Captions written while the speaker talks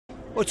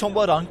Well, Tom,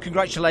 well done.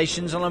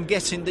 Congratulations. And I'm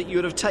guessing that you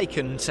would have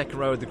taken second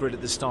row of the grid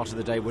at the start of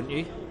the day, wouldn't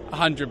you?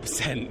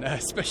 100%,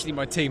 especially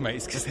my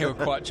teammates, because they were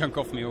quite chunk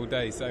off me all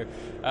day. So,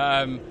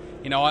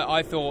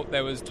 I thought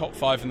there was top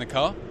 5 in the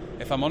car,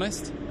 if I'm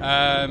honest.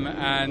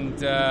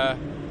 And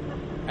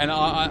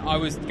I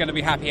was going to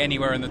be happy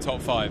anywhere in the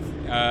top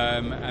 5.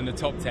 And the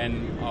top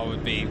 10, I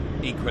would be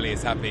equally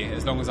as happy,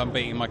 as long as I'm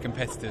beating my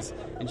competitors.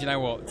 And do you know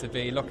what? To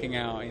be looking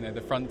out,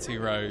 the front 2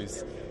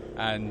 rows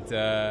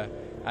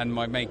and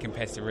my main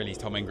competitor really is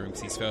Tom Ingram,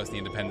 because he's first in the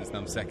independents and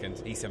I'm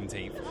second. He's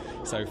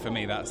 17th. So for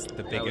me, that's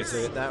the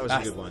biggest. That was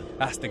a good one.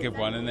 That's the good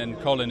one. And then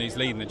Colin, who's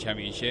leading the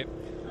championship,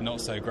 not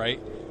so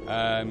great,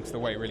 because the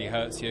weight really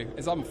hurts you.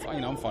 As I'm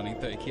finding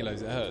 30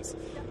 kilos, it hurts.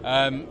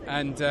 I'm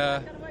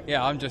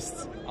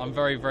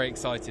very, very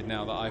excited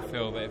now that I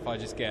feel that if I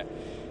just get,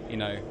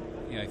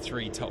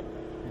 3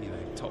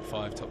 top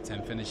 5, top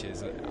 10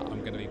 finishes,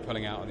 I'm going to be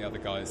pulling out on the other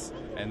guys,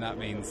 and that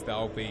means that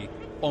I'll be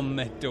on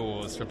their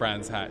doors for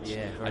Brands Hatch.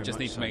 Yeah, I just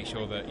need to make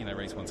sure that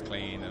race one's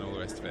clean and all the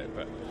rest of it.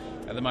 But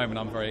at the moment,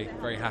 I'm very,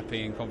 very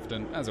happy and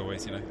confident, as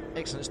always.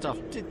 Excellent stuff.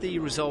 Did the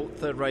result,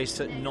 third race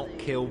at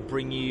Knockhill,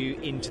 bring you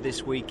into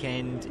this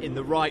weekend in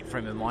the right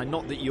frame of mind?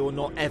 Not that you're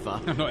not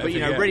ever, but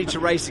ready to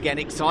race again,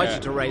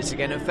 excited to race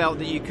again, and felt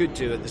that you could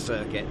do at the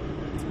circuit.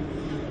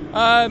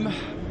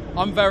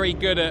 I'm very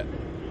good at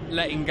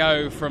letting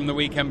go from the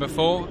weekend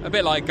before. A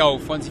bit like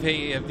golf. Once you've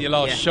hit your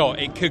last shot,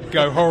 it could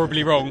go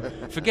horribly wrong.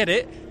 Forget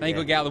it. Then you've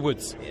got to get out of the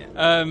woods.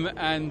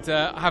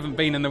 I haven't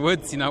been in the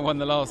woods. I won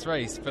the last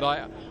race. But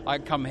I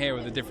come here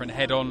with a different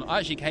head on. I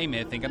actually came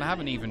here thinking I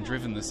haven't even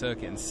driven the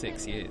circuit in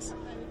 6 years.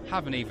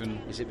 Haven't even.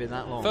 Has it been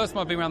that long? First time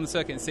I've been around the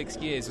circuit in 6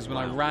 years was when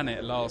I ran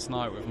it last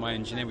night with my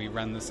engineer. We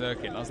ran the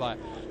circuit, and I was like,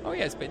 oh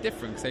yeah, it's a bit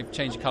different, because they've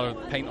changed the colour of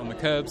the paint on the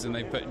curbs, and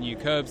they put new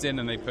curbs in,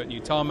 and they put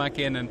new tarmac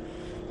in, and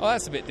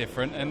that's a bit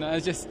different. And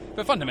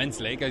but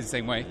fundamentally it goes the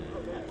same way.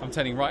 I'm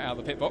turning right out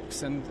of the pit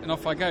box, and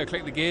off I go,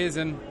 click the gears,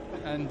 and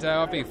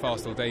I've been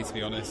fast all day, to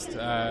be honest.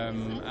 I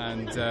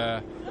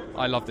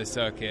love this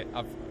circuit.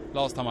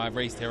 Last time I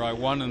raced here I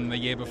won, and the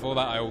year before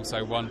that I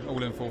also won,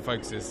 all in full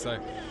focuses. So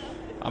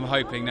I'm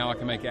hoping now I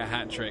can make it a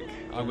hat trick.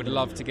 I would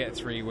love to get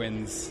 3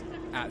 wins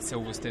at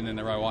Silverstone in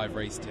a row I've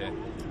raced here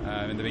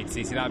in the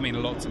BTCC. That would mean a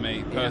lot to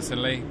me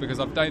personally, because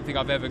I don't think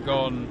I've ever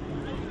gone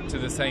to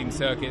the same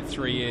circuit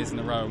 3 years in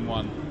a row and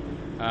won.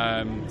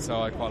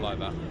 So I quite like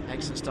that.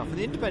 Excellent stuff. And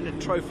the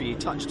independent trophy, you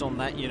touched on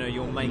that,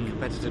 your main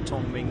competitor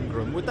Tom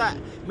Ingram. Would that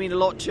mean a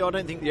lot to you? I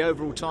don't think the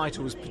overall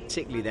title is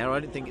particularly there. I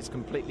don't think it's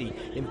completely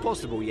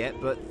impossible yet,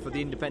 but for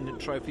the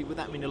independent trophy, would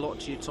that mean a lot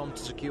to you, Tom, to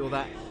secure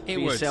that for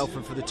yourself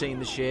and for the team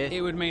this year?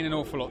 It would mean an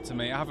awful lot to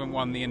me. I haven't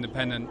won the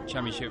independent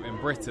championship in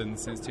Britain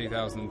since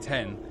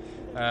 2010,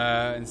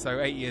 and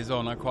so 8 years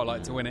on, I'd quite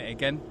like to win it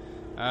again.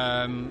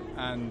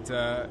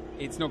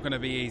 It's not going to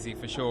be easy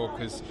for sure,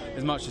 because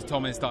as much as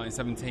Tom is starting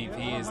 17th,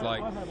 he is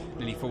like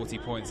nearly 40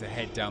 points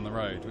ahead down the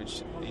road,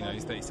 which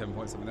he's 37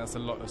 points something. That's a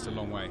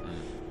long way.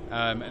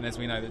 And as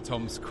we know that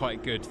Tom's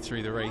quite good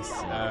through the race.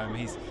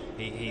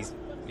 He's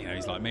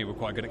like me. We're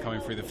quite good at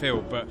coming through the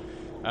field, but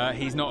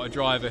he's not a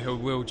driver who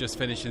will just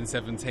finish in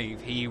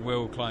 17th. He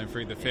will climb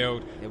through the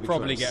field,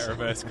 probably get a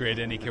reverse grid,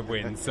 and he could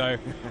win. So,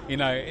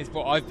 it's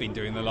what I've been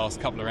doing the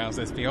last couple of rounds,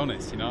 let's be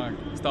honest. I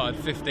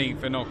started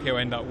 15th and Knockhill,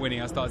 ended up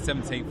winning. I started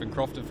 17th in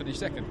Croft and finished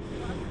second.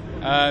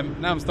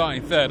 Now I'm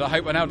starting third. I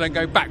hope I now don't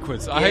go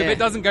backwards. I hope it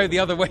doesn't go the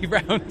other way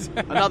round.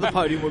 Another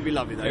podium would be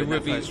lovely, though. It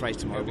would be first race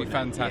tomorrow. It would be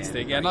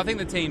fantastic. And I think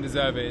the team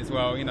deserve it as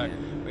well. We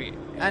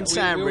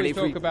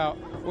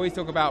always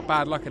talk about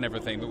bad luck and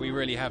everything, but we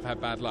really have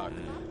had bad luck.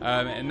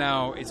 And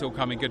now it's all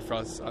coming good for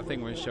us. I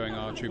think we're showing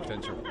our true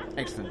potential.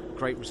 Excellent.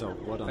 Great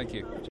result. Well done. Thank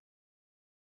you.